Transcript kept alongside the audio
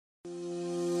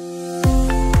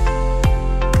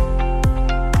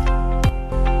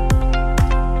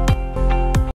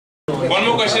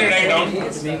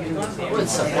1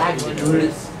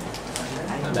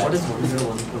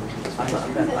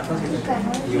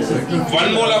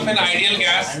 mole of an ideal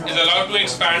gas is allowed to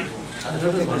expand.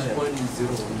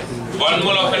 1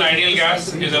 mole of an ideal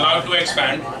gas is allowed to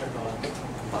expand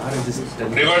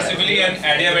reversibly and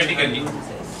adiabatically.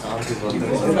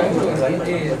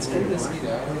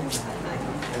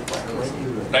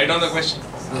 Write down the question.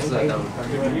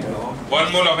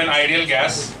 1 mole of an ideal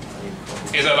gas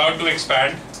is allowed to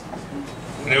expand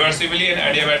reversibly and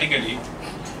adiabatically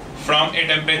from a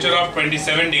temperature of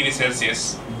 27 degrees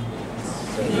Celsius.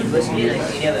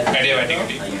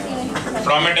 Adiabatically.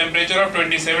 From a temperature of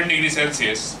 27 degrees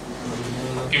Celsius,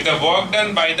 if the work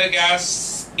done by the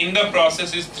gas in the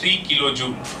process is 3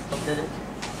 kilojoule.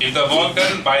 If the work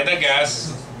done by the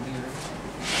gas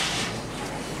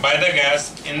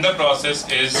in the process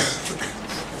is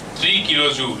 3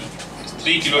 kilojoule,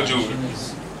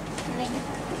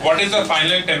 what is the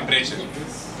final temperature?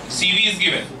 CV is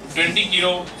given 20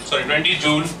 joule.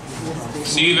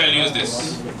 CV value is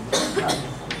this.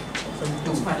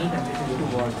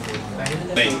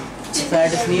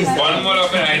 1 mole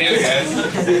of an ideal gas.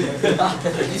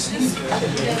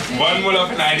 1 mole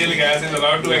of an ideal gas is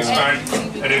allowed to expand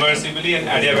reversibly and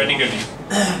adiabatically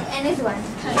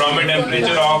from a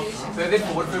temperature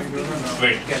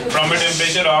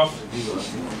of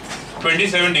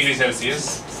 27 degrees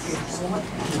Celsius.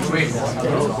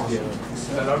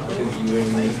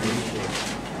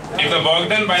 If the work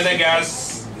done by the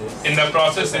gas in the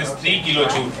process is 3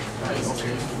 kilojoule.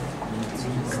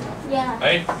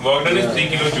 Right? Work done is 3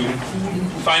 kilojoule.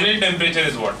 Final temperature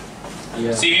is what?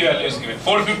 CV value is given.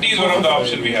 450 is one of the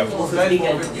options we have.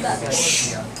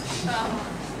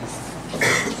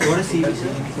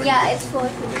 Yeah, it's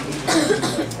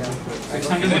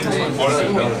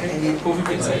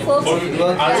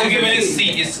 450. Answer given is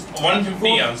C. Is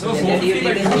 150 answer.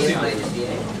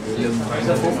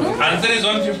 Answer is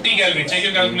 150 Kelvin. Check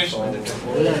your calculation. Oh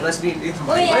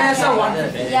yeah,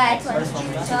 yeah, it's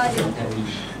 150. Sorry.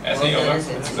 ऐसा ही होगा.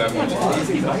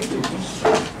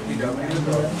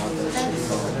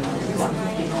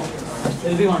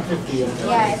 It'll be 150.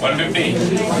 Yeah. 150.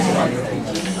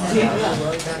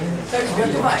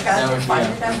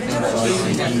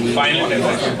 Final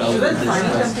temperature.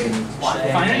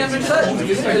 Final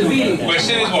temperature will be.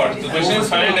 Question is what? The question is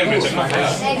final temperature.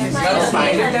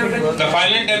 The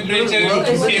final temperature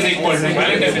is equal to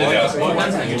final temperature.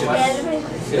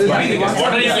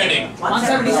 What are you getting?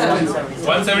 177.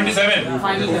 177.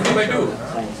 Final temperature by 2.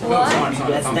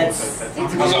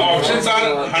 So options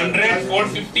are 100,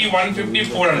 450, 150,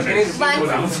 400.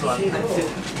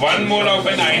 1 mole of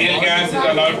an ideal gas is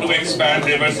allowed to expand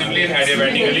reversibly and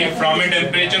adiabatically from a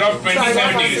temperature of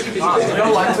 27 degrees.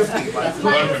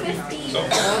 150. So,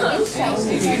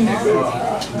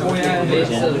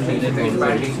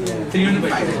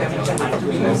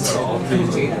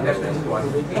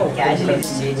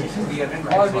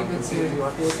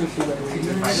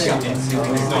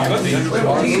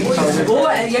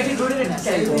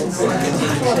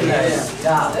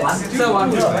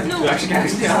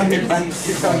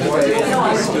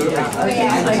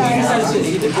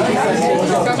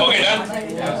 okay, done.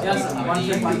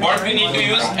 What we need to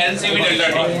use LCV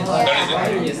delta T.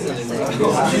 That is it.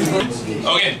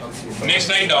 Okay, next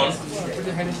write down.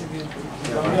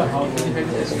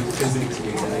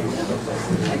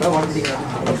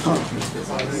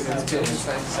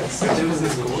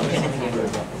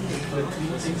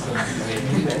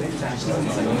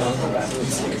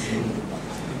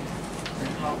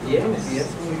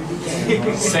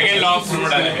 Second law of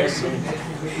thermodynamics.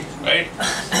 Right?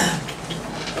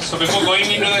 So before going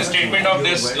into the statement of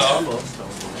this law,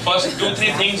 first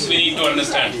 2-3 things we need to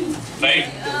understand, right?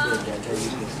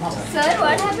 Sir,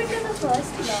 what happened to the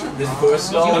first law? The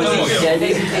first law was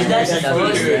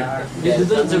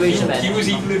observation Q is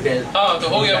equal to del. Ah, so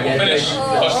ho gaya, finish.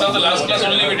 First class, the last class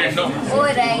only we did, no? Oh,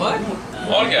 right.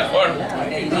 Or kya? What?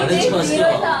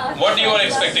 Yeah. What you are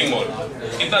expecting more?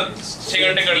 Kitna 6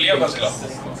 घंटे कर लिया first class?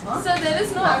 So there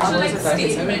is no actual like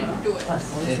statement to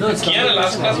it. No, it's किया ना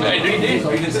last class में I did.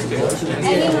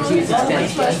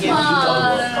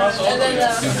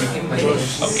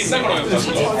 अब कितना करोगे first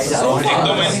class?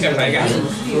 1-2 महीने का रहेगा.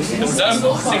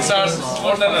 6 hours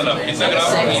more than enough. कितना graph?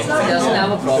 It doesn't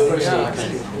have a proper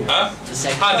statement. हाँ?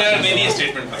 हाँ, there are many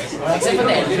statement types. Except for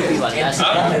the entropy one. It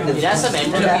has some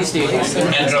entropy statements.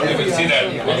 Entropy, we'll see that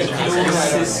also.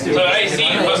 So I see,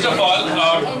 first of all,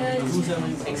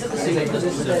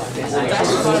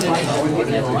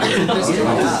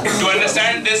 to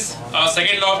understand this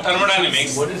second law of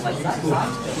thermodynamics,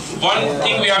 one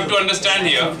thing we have to understand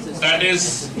here, that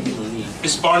is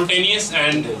spontaneous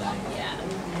and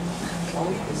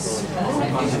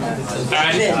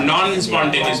and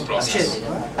non-spontaneous process.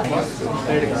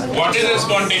 What is a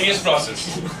spontaneous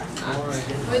process?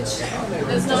 Which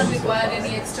does not require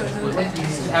any external help.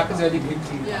 It happens very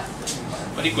quickly. Yeah.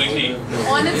 Very quickly.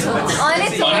 On its own. On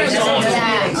its own. On its own.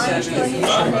 Yeah, on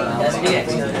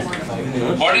its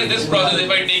own. What is this process? If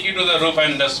I take you to the roof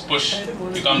and just push,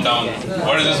 you come down.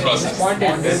 What is this process?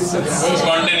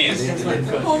 Spontaneous.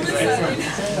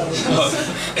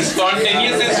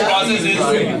 Spontaneous process is,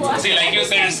 see, like you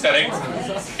said, it's correct.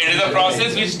 It is a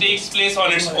process which takes place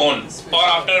on its own or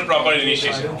after a proper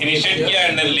initiation. Initiate kiya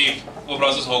and then leave. वो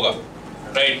process होगा,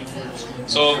 right?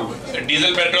 So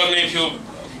diesel petrol में if you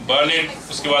burn it,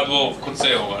 उसके बाद वो खुद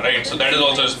से होगा, right? So that is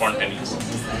also spontaneous.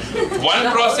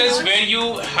 One process where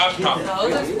you have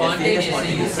Spontaneous,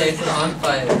 you said on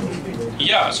fire.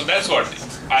 yeah, so that's what.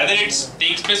 Either it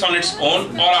takes place on its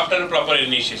own or after a proper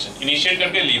initiation. Initiate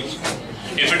करके leave.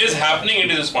 If it is happening,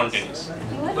 it is spontaneous.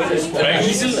 Right?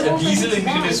 Diesel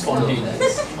engine is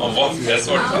spontaneous. Oh, wow, that's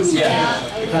what it is. Yeah.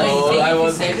 No, I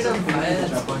was. set it on fire,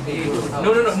 it's spontaneous.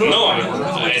 No,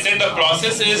 I said the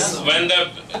process is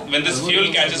when this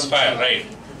fuel catches fire, right?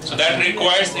 So that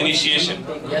requires initiation.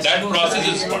 That process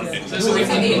is spontaneous.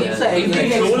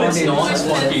 Petrol is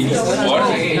non-spontaneous. What?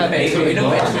 Petrol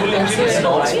engine is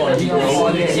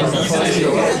non-spontaneous.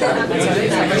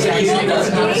 Diesel does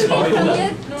not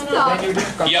spontaneous.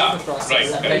 Yeah, right.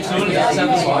 Petrol does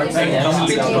have spontaneous.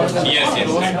 Yes.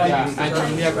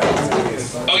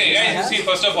 Okay, guys, see,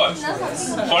 first of all,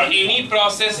 for any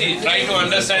process, try to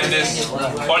understand this.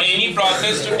 For any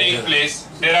process to take place,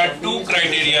 there are two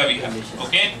criteria we have.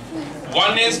 Okay?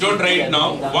 One is, don't write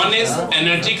now, one is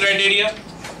energy criteria.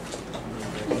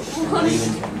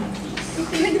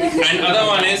 And other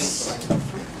one is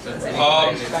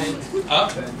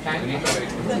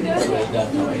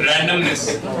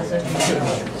randomness.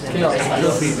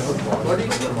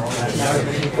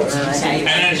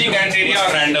 Energy criteria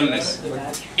or randomness.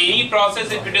 Any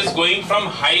process, if it is going from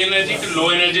high energy to low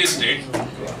energy state,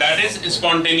 that is a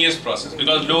spontaneous process,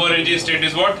 because low energy state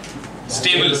is what?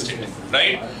 Stable state,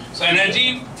 right? So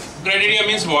energy criteria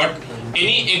means what?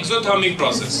 Any exothermic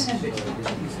process.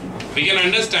 We can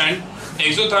understand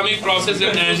exothermic process is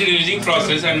an energy releasing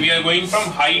process, and we are going from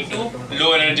high to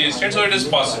low energy state, so it is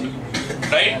possible,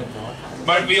 right?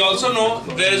 But we also know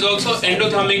there is also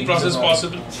endothermic process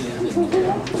possible,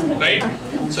 right?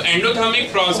 So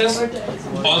endothermic process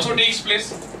also takes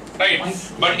place, right?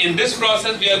 But in this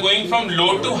process we are going from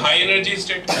low to high energy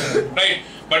state, right?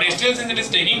 But still, since it is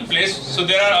taking place, so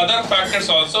there are other factors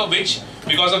also which,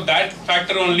 because of that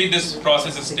factor only, this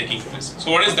process is taking place.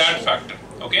 So what is that factor?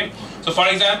 Okay. So for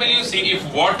example, you see if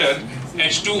water,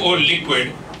 H2O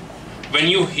liquid, when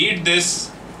you heat this,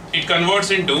 it converts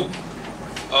into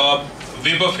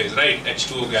vapor phase, right?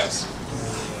 H2O gas,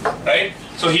 right?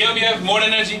 So here we have more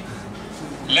energy,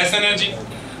 less energy,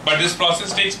 but this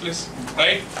process takes place,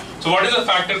 right? So what is the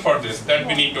factor for this that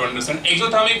we need to understand?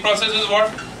 Exothermic process is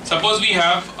what? Suppose we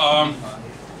have,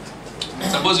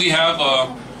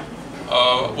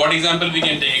 what example we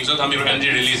can take? Exothermic energy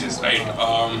releases, right?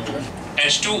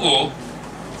 H2O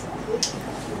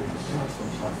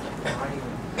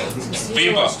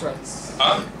vapor.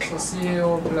 So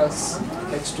CaO plus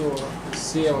H2O,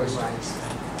 CaO is minus.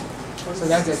 So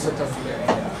that's exothermic.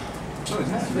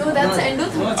 No, that's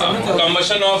endothermic.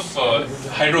 Combustion of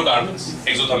hydrocarbons,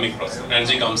 exothermic process,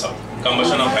 energy comes out.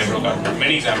 Combustion of hydrocarbons,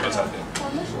 many examples are there.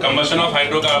 Combustion of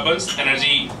hydrocarbons,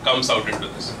 energy comes out into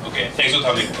this, okay,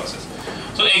 exothermic process.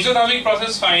 So exothermic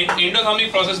process fine,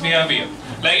 endothermic process we have here.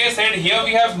 Like I said, here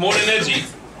we have more energy.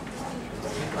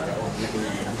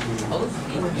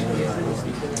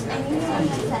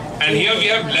 And here we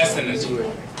have less energy.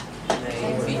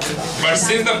 But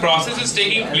since the process is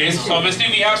taking place, so obviously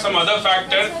we have some other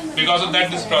factor, because of that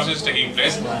this process is taking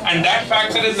place, and that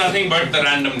factor is nothing but the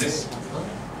randomness.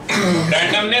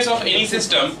 Randomness of any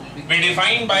system we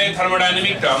define by a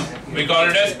thermodynamic term, we call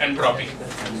it as entropy.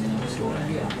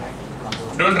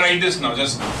 Don't write this now,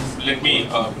 just let me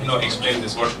explain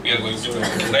this, what we are going to do,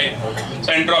 right?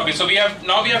 So entropy. So we have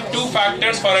two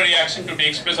factors for a reaction to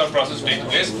take place or process to take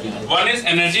place. One is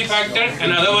energy factor,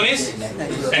 and another one is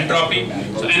entropy.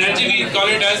 So energy we call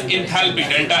it as enthalpy,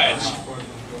 delta H,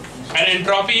 and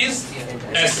entropy is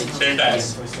S, delta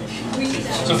S.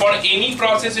 So for any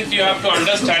process, if you have to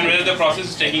understand whether the process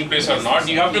is taking place or not,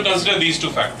 you have to consider these two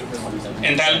factors,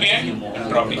 enthalpy and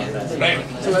entropy, right?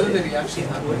 So whether the reaction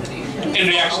happens. In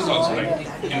reactions also, right?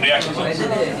 In reactions also.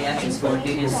 Reaction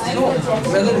spontaneous.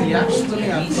 Whether reactions only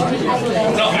happen.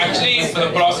 No, actually,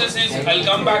 the process is, I'll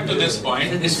come back to this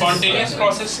point. The spontaneous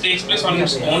process takes place on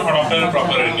its own or after a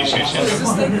proper initiation.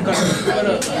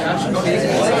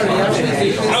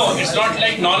 No, it's not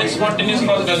like non-spontaneous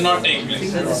process does not take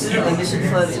place. This is the condition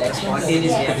for like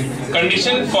spontaneous reaction.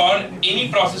 Condition for any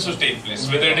process to take place,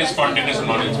 whether it is spontaneous or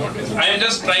non-spontaneous. I am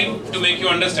just trying to make you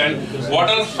understand what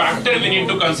are factors we need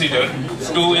to consider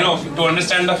to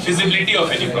understand the feasibility of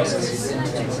any process.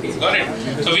 Got it?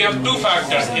 So we have two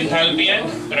factors, enthalpy and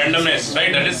randomness,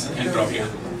 right? That is entropy.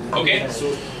 Okay?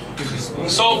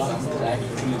 So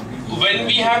when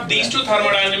we have these two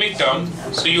thermodynamic terms,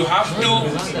 so you have to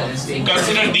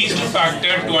consider these two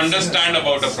factors to understand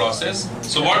about a process.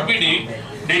 So what we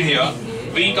did here,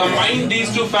 we combine these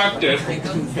two factors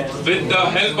with the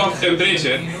help of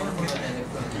temperature,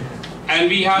 and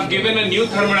we have given a new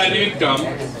thermodynamic term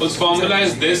whose formula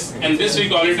is this, and this we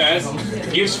call it as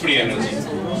Gibbs free energy.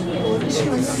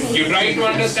 You try to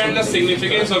understand the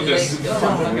significance of this.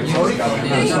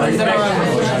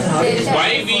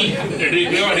 Why we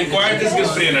require this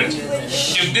Gibbs free energy?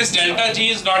 If this delta G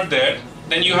is not there,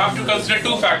 then you have to consider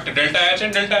two factors, delta H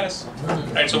and delta S.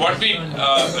 Right, so what we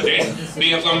did, we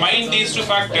have combined these two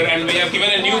factors and we have given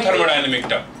a new thermodynamic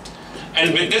term.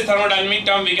 And with this thermodynamic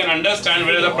term, we can understand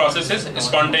whether the process is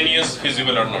spontaneous,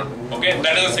 feasible or not. Okay,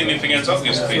 that is the significance of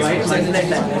Gibbs free energy.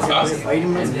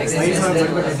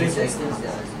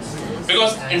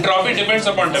 Because entropy depends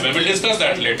upon temperature. We'll discuss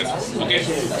that later. Okay,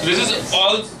 so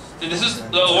this is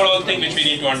the overall thing which we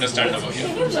need to understand over here.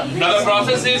 Now the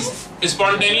process is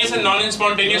spontaneous and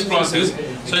non-spontaneous process.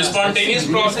 So spontaneous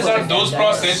process are those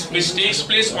processes which takes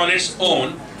place on its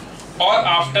own or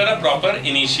after a proper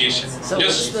initiation. So what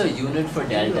is the unit for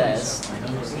delta S?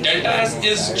 Delta S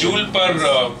is joule per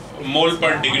mole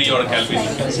per degree or Kelvin.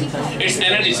 It's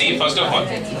energy. See, first of all,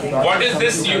 what is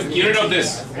this unit of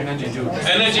this? Energy.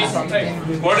 Right.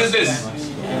 What is this?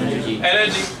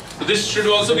 Energy. So this should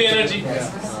also be energy.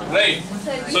 Right.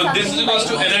 So this is equals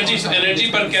to energy. So energy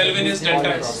per Kelvin is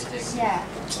delta S. Yeah.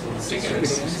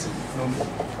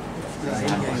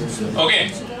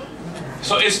 Okay.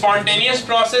 So a spontaneous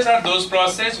process are those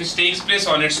processes which takes place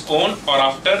on its own or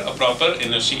after a proper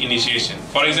initiation.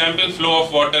 For example, flow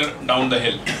of water down the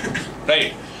hill.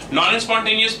 Right.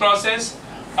 Non-spontaneous process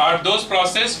are those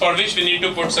processes for which we need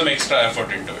to put some extra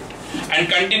effort into it. And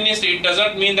continuously, it does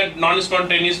not mean that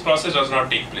non-spontaneous process does not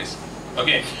take place.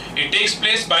 Okay, it takes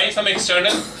place by some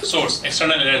external source,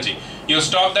 external energy. You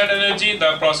stop that energy,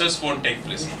 the process won't take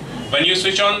place. When you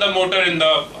switch on the motor in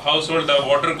the household, the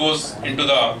water goes into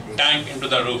the tank, into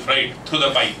the roof, right, through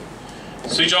the pipe.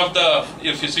 If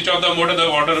you switch off the motor, the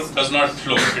water does not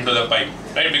flow into the pipe,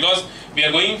 right, because we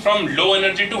are going from low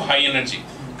energy to high energy,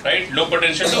 right, low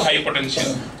potential to high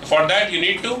potential. For that, you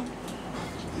need to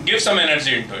give some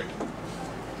energy into it,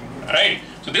 right.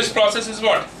 So this process is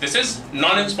what? This is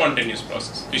non-spontaneous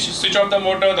process. You switch off the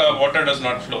motor, the water does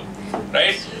not flow,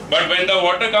 right? But when the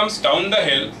water comes down the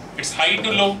hill, it's high to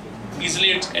low,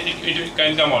 easily it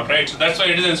can come out, right? So that's why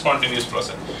it is a spontaneous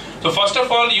process. So first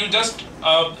of all, you just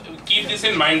keep this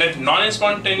in mind that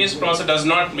non-spontaneous process does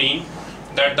not mean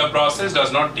that the process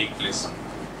does not take place.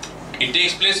 It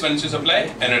takes place when you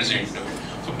supply energy into it.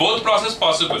 So both processes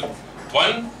possible.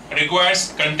 One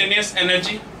requires continuous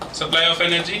energy, supply of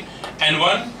energy, and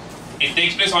one, it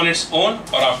takes place on its own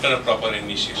or after a proper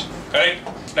initiation. Correct?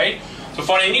 Right? So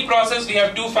for any process, we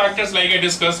have two factors like I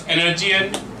discussed, energy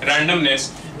and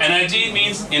randomness. Energy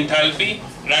means enthalpy,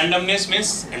 randomness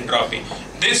means entropy.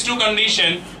 These two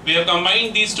conditions, we have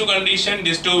combined these two conditions,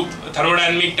 these two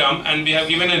thermodynamic terms, and we have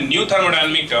given a new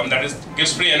thermodynamic term, that is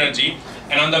Gibbs free energy.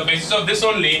 And on the basis of this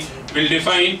only, we'll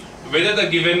define whether the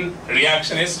given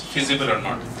reaction is feasible or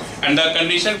not. And the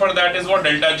condition for that is what?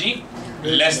 Delta G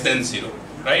less than 0,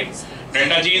 right?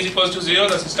 Delta G is equals to 0,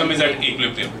 the system is at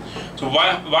equilibrium. So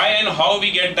why and how we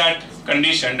get that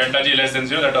condition, delta G less than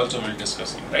 0, that also we'll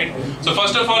discuss, right? So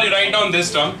first of all, you write down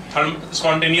this term,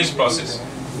 spontaneous process.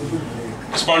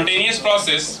 Spontaneous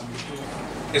process,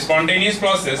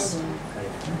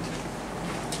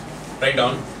 write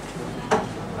down.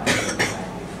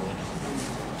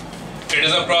 It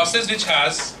is a process which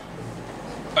has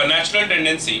a natural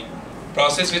tendency,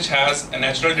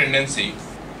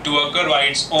 to occur by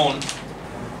its own,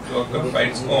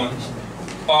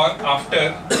 or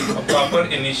after a proper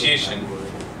initiation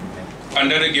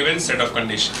under a given set of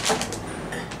conditions.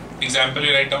 Example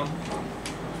you write down.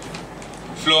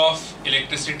 Flow of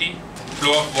electricity,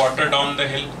 flow of water down the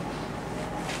hill.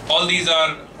 All these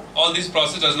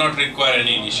processes does not require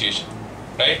any initiation,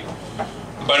 right?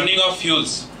 Burning of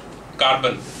fuels,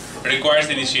 carbon, requires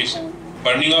initiation.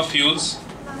 Burning of fuels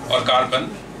or carbon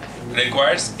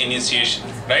requires initiation,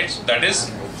 right? So that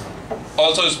is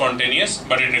also spontaneous,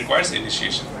 but it requires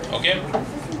initiation. Okay?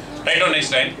 Right on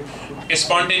next line.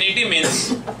 Spontaneity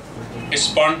means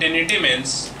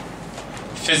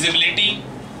feasibility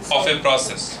of a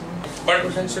process. But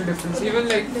potential difference, even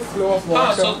like flow of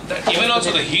water. so even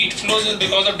also the heat flows is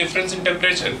because of difference in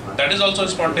temperature. That is also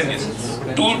spontaneous.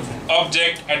 Two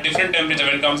objects at different temperature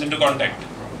when it comes into contact,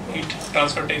 heat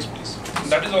transfer takes place.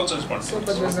 That is also spontaneous. So,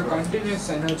 but there's a continuous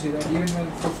energy that even when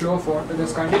the flow of water,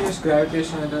 there's continuous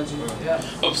gravitational energy.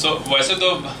 Oh, so वैसे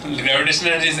तो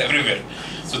gravitational energy is everywhere.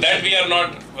 So that we are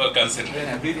not considering.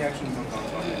 Every reaction is not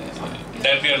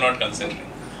That we are not considering.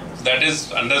 So that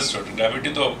is understood.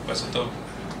 Gravity तो वैसे तो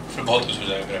फिर बहुत कुछ हो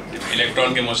जाएगा gravity.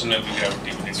 Electron के motion में भी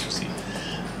gravity we need to see.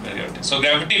 So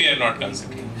gravity we are not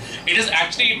considering. It is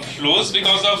actually, it flows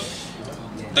because of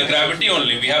the gravity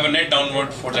only. We have a net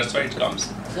downward force. That's why it comes.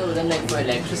 So then, like for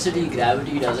electricity,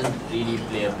 gravity doesn't really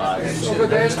play a part. So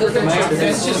there's potential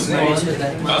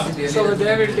difference. So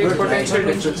there will take potential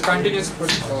difference, continuous.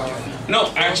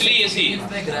 No, actually, you see,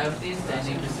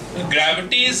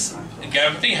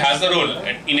 gravity has a role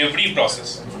in every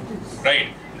process, right?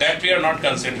 That we are not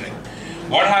considering.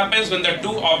 What happens when the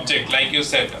two objects, like you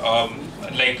said,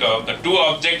 the two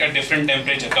objects at different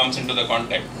temperature comes into the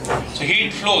contact? So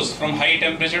heat flows from high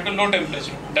temperature to low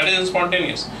temperature. That is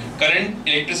spontaneous. Current,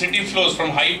 electricity flows from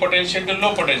high potential to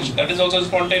low potential. That is also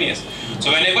spontaneous.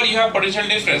 So whenever you have potential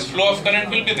difference, flow of current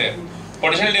will be there.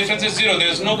 Potential difference is zero. There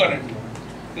is no current,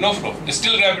 no flow.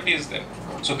 Still gravity is there.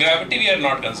 So gravity we are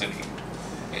not considering.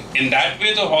 In that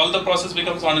way, the whole the process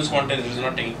becomes non-spontaneous. It is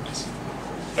not taking place.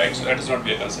 Right, so that is what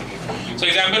we are considering. So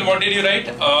example, what did you write?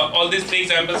 All these three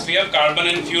examples we have. Carbon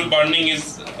and fuel burning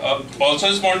is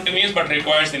also spontaneous but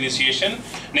requires initiation.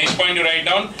 Next point you write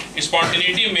down,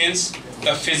 spontaneity means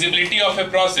the feasibility of a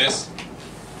process.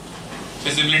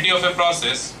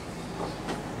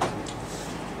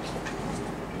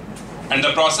 And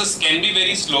the process can be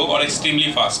very slow or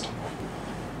extremely fast.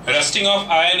 Rusting of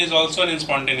iron is also an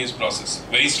spontaneous process,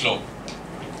 very slow.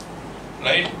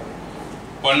 Right?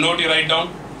 One note you write down.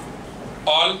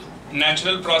 All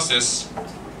natural processes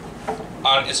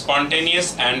are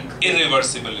spontaneous and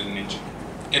irreversible in nature.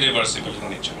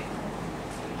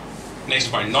 Next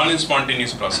point,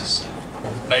 non-spontaneous process.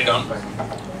 Write down.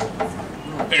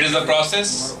 It is a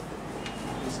process.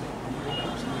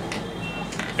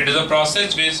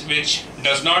 Which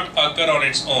does not occur on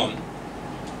its own.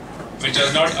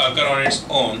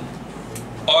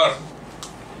 Or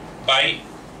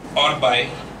by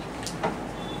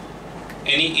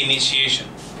any initiation.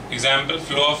 Example,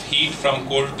 flow of heat from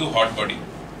cold to hot body.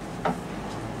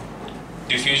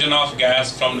 Diffusion of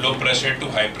gas from low pressure to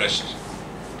high pressure.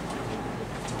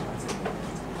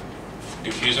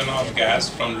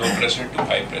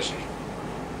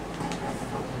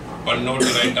 One note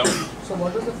to write down. So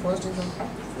what was the first example?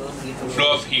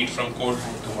 Flow of heat from cold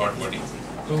to hot body.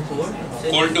 From cold?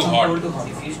 Cold to hot.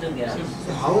 Diffusion of gas.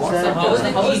 So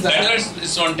how is that? That is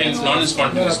spontaneous,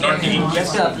 non-spontaneous, not heat. You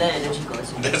have to apply energy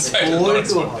cost. That's why it is not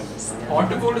spontaneous. Hot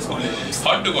to cold is spontaneous.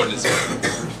 Hot to cold is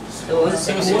spontaneous. So what's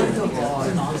the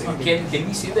Can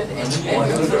we say that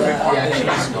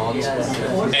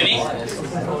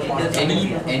any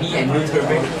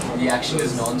endothermic reaction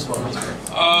is non-spontaneous?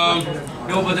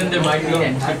 No, but then there might be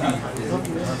entropy.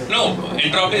 No,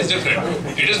 entropy is different.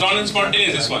 It is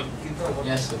non-spontaneous, this one.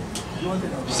 Yes, sir.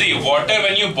 See, water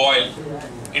when you boil,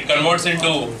 it converts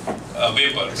into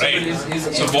vapor, right?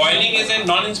 So boiling is a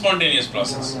non-spontaneous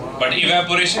process, but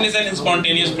evaporation is an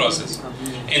spontaneous process.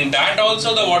 In that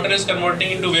also the water is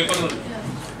converting into vapor.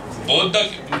 Both the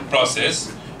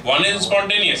process, one is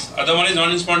spontaneous, other one is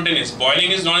non-spontaneous.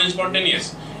 Boiling is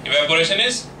non-spontaneous, evaporation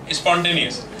is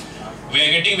spontaneous. We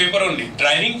are getting vapor only.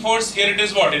 Driving force here it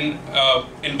is what in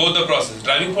both the process.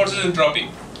 Driving force is entropy.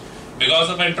 Because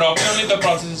of entropy only the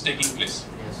process is taking place.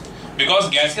 Because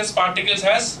gaseous particles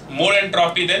has more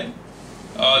entropy than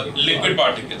liquid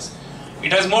particles.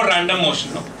 It has more random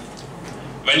motion. No?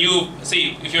 When you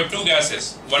see, if you have two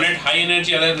gases, one at high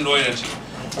energy, other at low energy.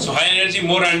 So high energy,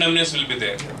 more randomness will be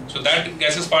there. So that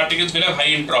gaseous particles will have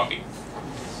high entropy,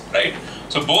 right?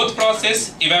 So both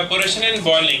process, evaporation and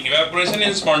boiling. Evaporation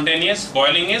is spontaneous,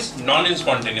 boiling is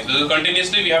non-spontaneous. So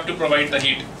continuously we have to provide the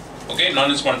heat, okay,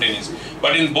 non-spontaneous.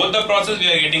 But in both the process we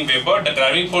are getting vapor. The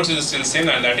driving force is still same,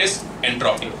 and that is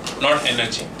entropy, not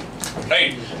energy,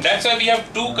 right? That's why we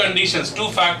have two conditions, two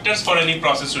factors for any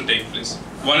process to take place.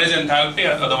 One is enthalpy,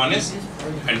 other one is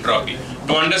entropy.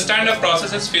 To understand a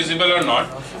process is feasible or not,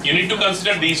 you need to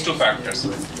consider these two factors.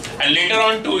 And later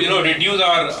on, to reduce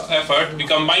our effort, we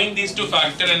combine these two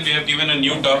factors and we have given a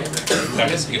new term,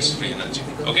 that is Gibbs free energy.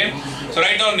 Okay. So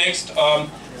write down next.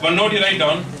 One note you write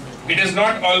down. It is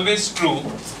not always true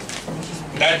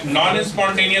that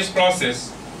non-spontaneous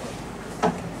process.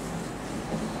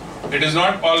 It is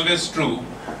not always true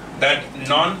that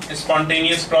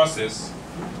non-spontaneous process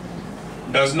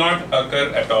does not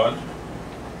occur at all.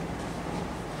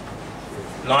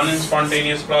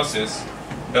 Non-spontaneous process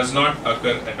does not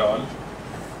occur at all.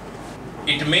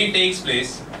 It may take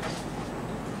place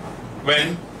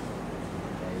when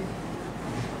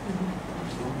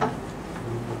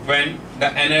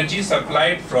the energy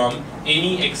supplied from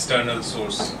any external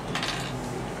source.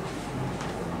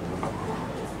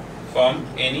 From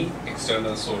any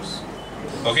external source.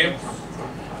 Okay?